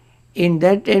 In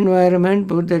that environment,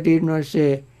 Buddha did not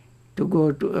say to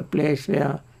go to a place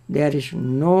where there is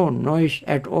no noise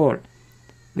at all,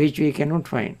 which we cannot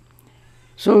find.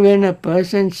 So when a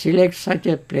person selects such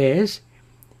a place,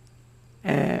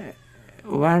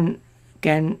 one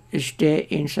can stay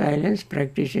in silence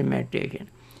practicing meditation.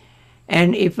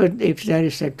 And if there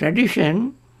is a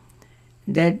tradition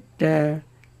that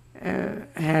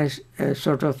has a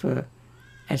sort of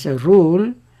as a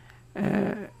rule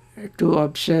to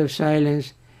observe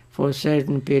silence for a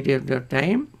certain period of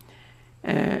time,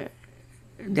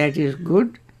 that is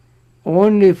good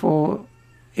only for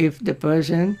if the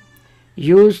person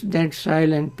use that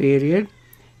silent period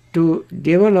to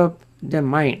develop the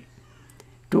mind,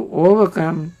 to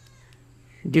overcome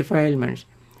defilements.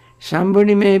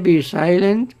 Somebody may be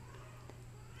silent,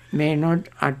 may not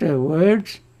utter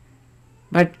words,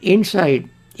 but inside,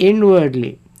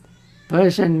 inwardly,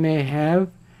 person may have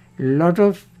lot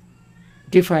of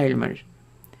defilements,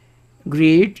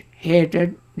 greed,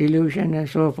 hatred, delusion, and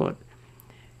so forth.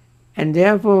 And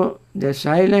therefore, the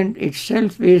silent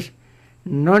itself is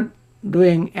not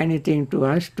doing anything to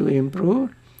us to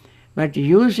improve, but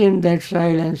using that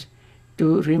silence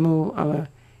to remove our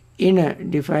inner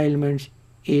defilements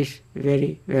is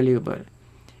very valuable.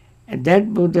 And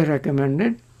that Buddha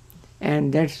recommended,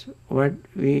 and that's what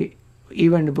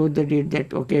even Buddha did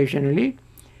that occasionally,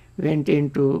 went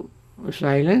into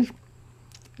silence,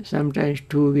 sometimes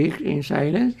 2 weeks in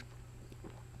silence,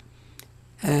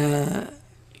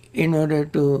 in order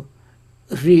to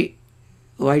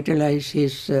revitalize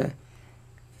his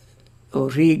or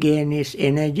regain his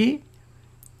energy,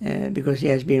 because he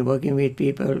has been working with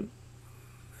people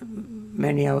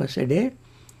many hours a day,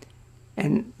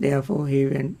 and therefore he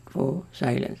went for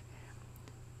silence.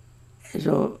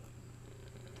 So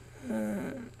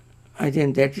I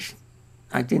think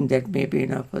that may be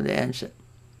enough for the answer.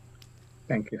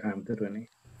 Thank you, Hamdurani.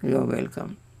 You're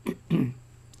welcome.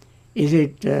 Is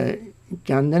it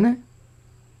Chandana?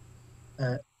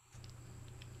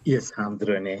 Yes,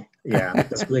 Hamdurani. Yeah, I'm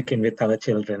just working with our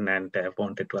children and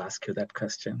wanted to ask you that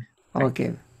question.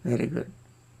 Okay, very good.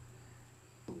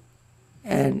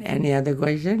 And any other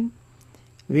question?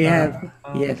 We have,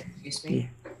 yes. Excuse me.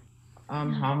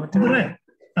 Hamdurani,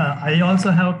 I also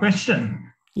have a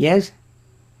question. Yes?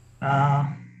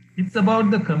 It's about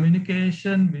the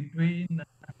communication between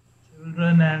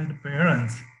children and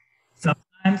parents.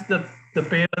 Sometimes the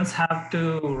parents have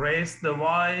to raise the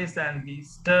voice and be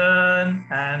stern,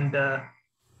 and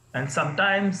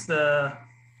sometimes a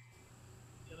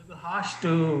little harsh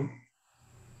to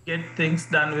get things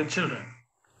done with children.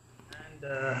 And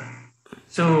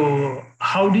so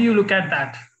how do you look at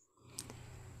that?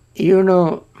 You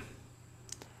know,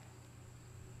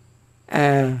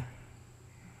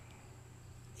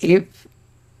 if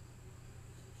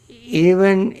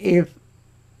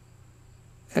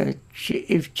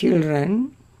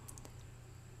children,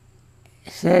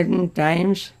 certain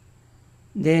times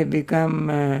they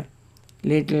become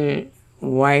little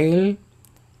wild,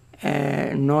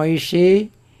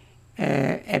 noisy,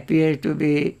 appear to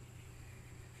be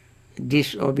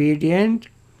disobedient,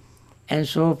 and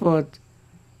so forth.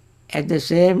 At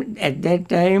that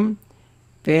time,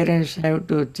 parents have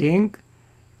to think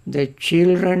the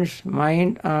children's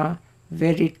mind are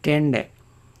very tender,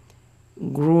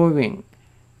 growing.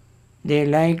 They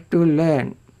like to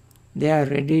learn. They are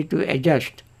ready to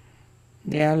adjust.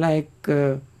 They are like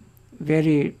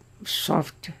very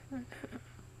soft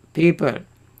people.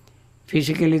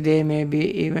 Physically they may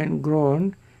be even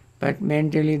grown, but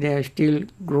mentally they are still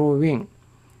growing.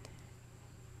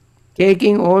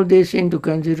 Taking all this into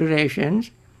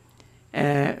considerations,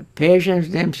 parents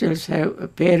themselves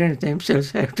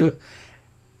have to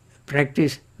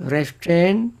practice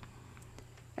restraint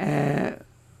and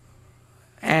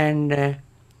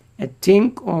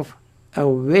think of a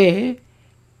way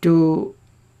to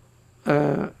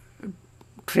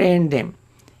train them.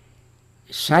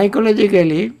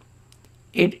 Psychologically,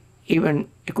 even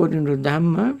according to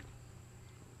Dhamma,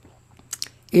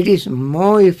 it is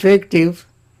more effective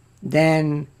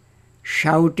than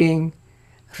shouting,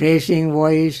 raising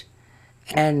voice,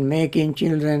 and making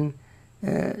children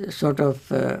sort of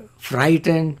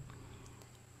frightened.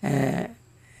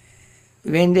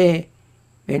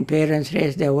 When parents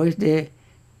raise their voice, they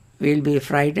will be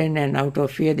frightened, and out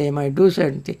of fear they might do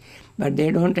certain things, but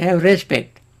they don't have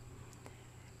respect.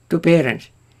 to parents.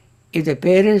 If the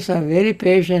parents are very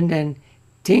patient and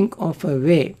think of a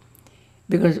way,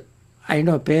 because I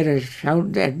know parents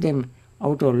shout at them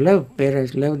out of love.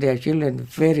 Parents love their children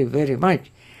very, very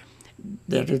much.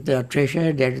 That is their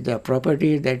treasure, that is their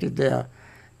property, that is their,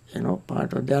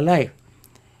 part of their life.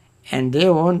 And they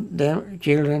want their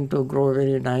children to grow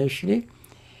very nicely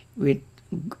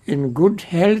in good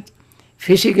health,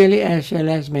 physically as well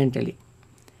as mentally.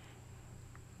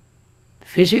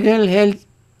 Physical health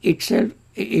itself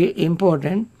is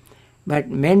important, but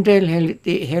mental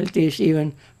health is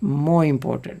even more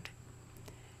important.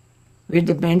 With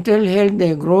the mental health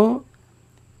they grow,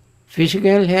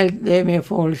 physical health they may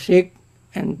fall sick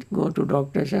and go to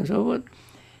doctors and so forth.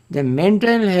 The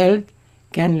mental health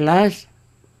can last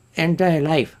entire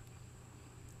life.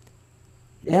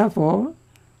 Therefore,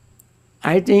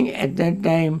 I think at that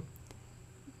time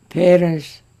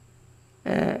parents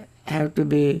have to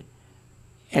be,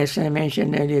 as I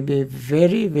mentioned earlier, be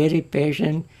very, very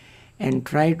patient and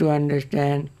try to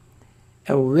understand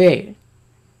a way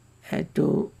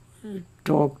to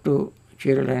talk to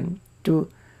children, to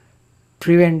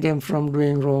prevent them from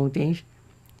doing wrong things,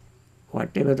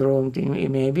 whatever the wrong thing it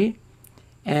may be,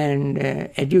 and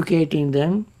educating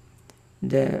them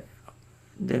the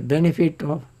benefit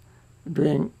of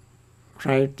doing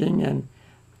right thing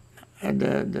and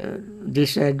the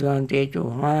disadvantage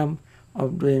or harm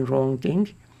of doing wrong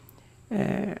things.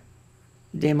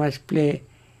 They must play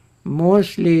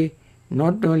mostly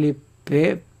not only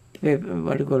parental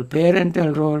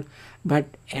role, but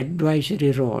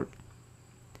advisory role.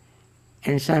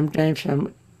 And sometimes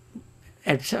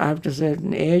after a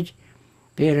certain age,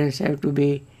 parents have to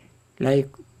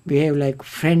behave like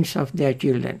friends of their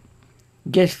children,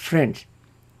 just friends,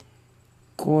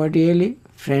 cordially,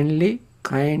 friendly,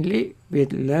 kindly,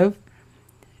 with love,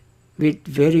 with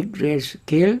very great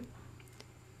skill.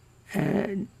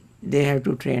 They have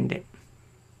to train them.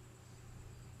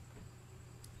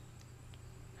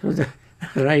 So the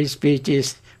right speech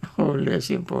is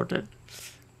always important.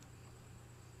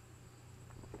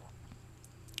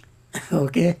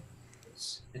 Okay?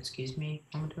 Excuse me,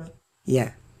 Bhante?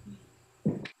 Yeah.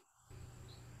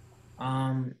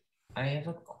 I have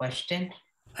a question.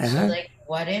 Uh-huh. So, like,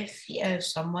 what if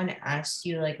someone asks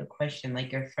you like a question,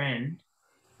 like your friend,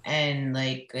 and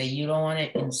like you don't want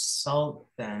to insult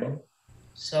them?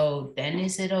 So then,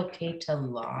 is it okay to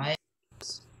lie,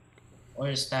 or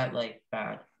is that like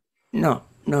bad? No.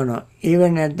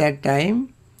 Even at that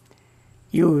time,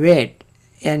 you wait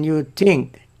and you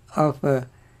think of a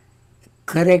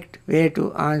correct way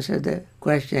to answer the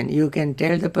question. You can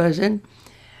tell the person,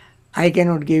 I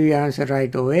cannot give you answer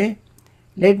right away.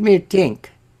 Let me think.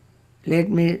 Let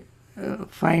me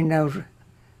find out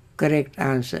correct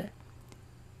answer.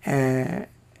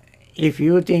 If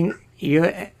you think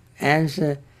your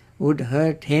answer would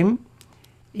hurt him,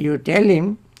 you tell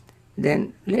him,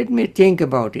 then let me think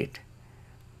about it.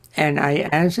 And I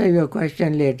answer your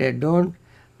question later.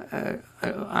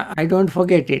 I don't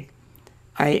forget it.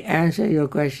 I answer your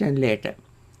question later.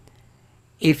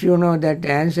 If you know that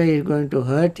the answer is going to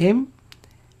hurt him,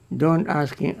 don't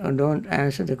ask him or don't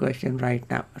answer the question right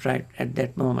now, right at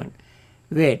that moment.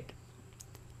 Wait.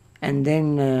 And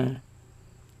then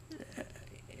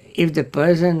if the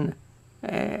person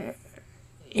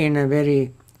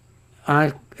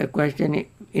asks a question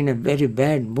in a very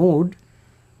bad mood,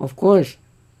 of course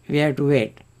we have to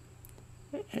wait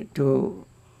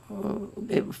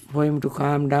for him to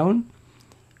calm down,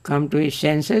 come to his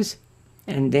senses,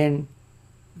 and then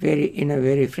in a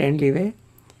very friendly way,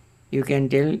 you can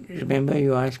tell, remember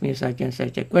you asked me such and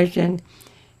such a question.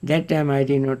 That time I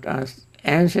did not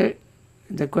answer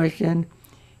the question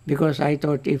because I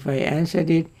thought if I answered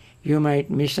it, you might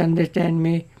misunderstand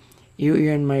me, you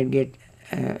even might get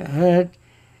hurt.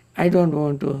 I don't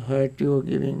want to hurt you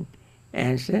giving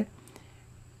answer.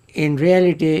 In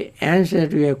reality, answer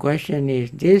to your question is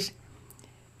this.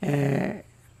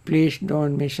 Please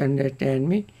don't misunderstand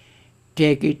me.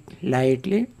 Take it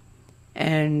lightly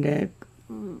and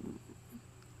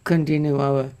continue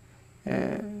our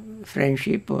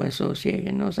friendship or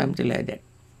association or something like that.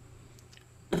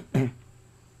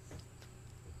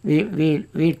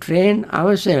 We train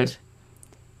ourselves,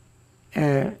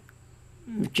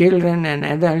 children and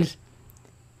adults.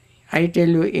 I tell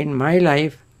you, in my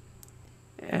life,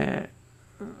 I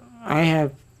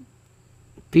have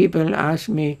people ask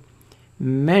me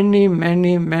many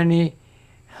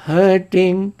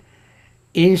hurting,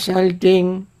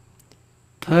 insulting,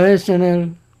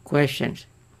 personal questions.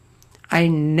 I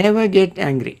never get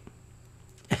angry.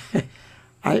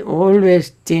 I always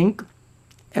think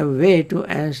a way to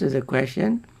answer the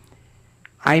question.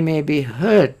 I may be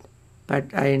hurt, but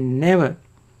I never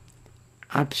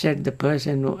upset the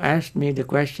person who asked me the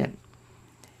question.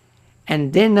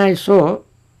 And then I saw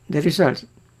the results,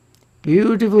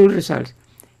 beautiful results.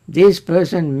 This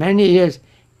person, many years,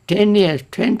 10 years,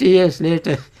 20 years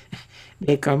later,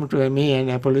 they come to me and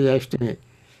apologize to me.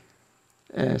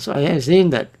 So I have seen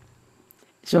that.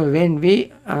 So when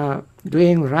we are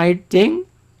doing right thing,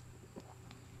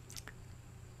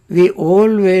 we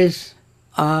always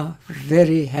are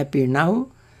very happy now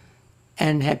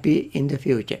and happy in the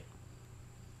future.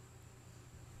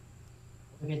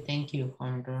 Okay, thank you,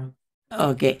 Commodore.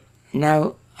 Okay,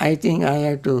 now I think I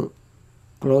have to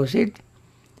close it.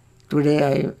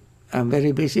 Today I am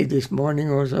very busy. This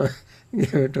morning also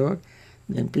gave a talk.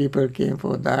 Then people came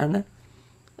for dana,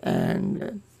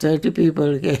 and 30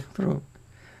 people came from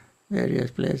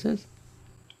various places.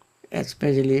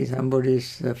 Especially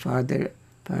somebody's father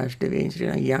passed away,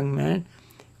 a young man,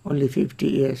 only 50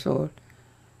 years old,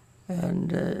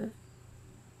 and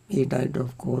he died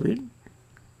of COVID.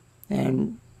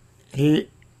 And he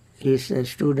is a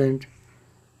student.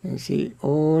 You see,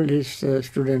 all his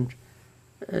students,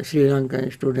 Sri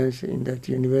Lankan students in that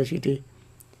university,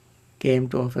 came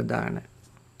to offer dana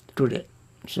today.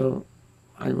 So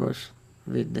I was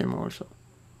with them also.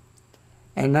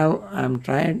 And now I'm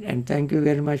tired, and thank you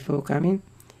very much for coming,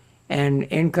 and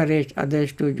encourage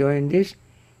others to join this,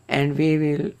 and we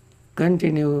will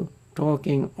continue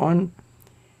talking on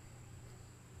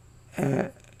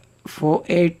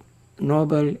 4-8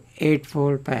 Noble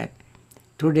Eightfold Path.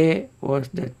 Today was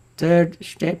the third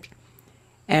step,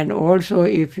 and also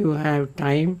if you have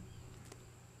time,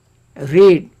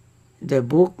 read the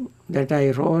book that I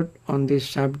wrote on this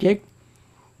subject,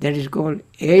 that is called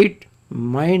 8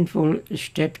 Mindful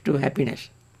Steps to Happiness.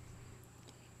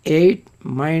 8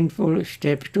 Mindful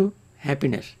Steps to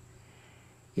Happiness.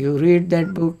 You read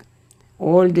that book,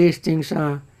 all these things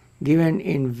are given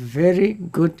in very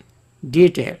good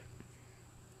detail.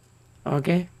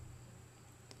 Okay?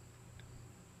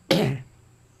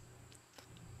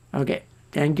 Okay,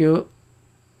 thank you.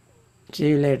 See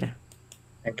you later.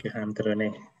 Thank you,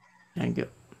 Hamdrone. Thank you.